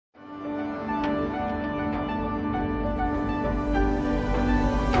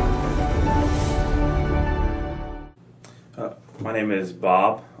My name is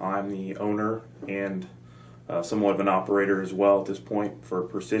Bob. I'm the owner and somewhat of an operator as well at this point for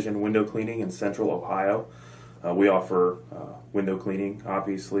Precision Window Cleaning in Central Ohio. We offer window cleaning,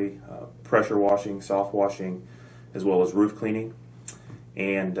 obviously, pressure washing, soft washing, as well as roof cleaning.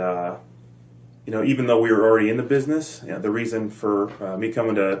 And even though we were already in the business, the reason for me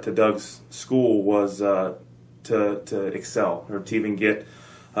coming to Doug's school was to excel, or to even get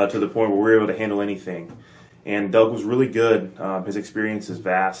to the point where we were able to handle anything. And Doug was really good. His experience is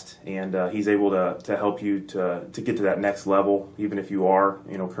vast, and he's able to help you to get to that next level. Even if you are,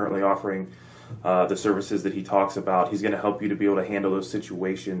 currently offering the services that he talks about, he's going to help you to be able to handle those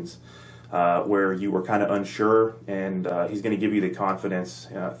situations where you were kind of unsure, and he's going to give you the confidence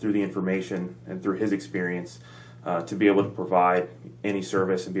through the information and through his experience to be able to provide any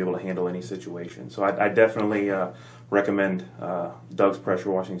service and be able to handle any situation. So I definitely recommend Doug's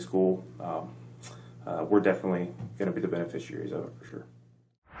Pressure Washing School. We're definitely going to be the beneficiaries of it for sure.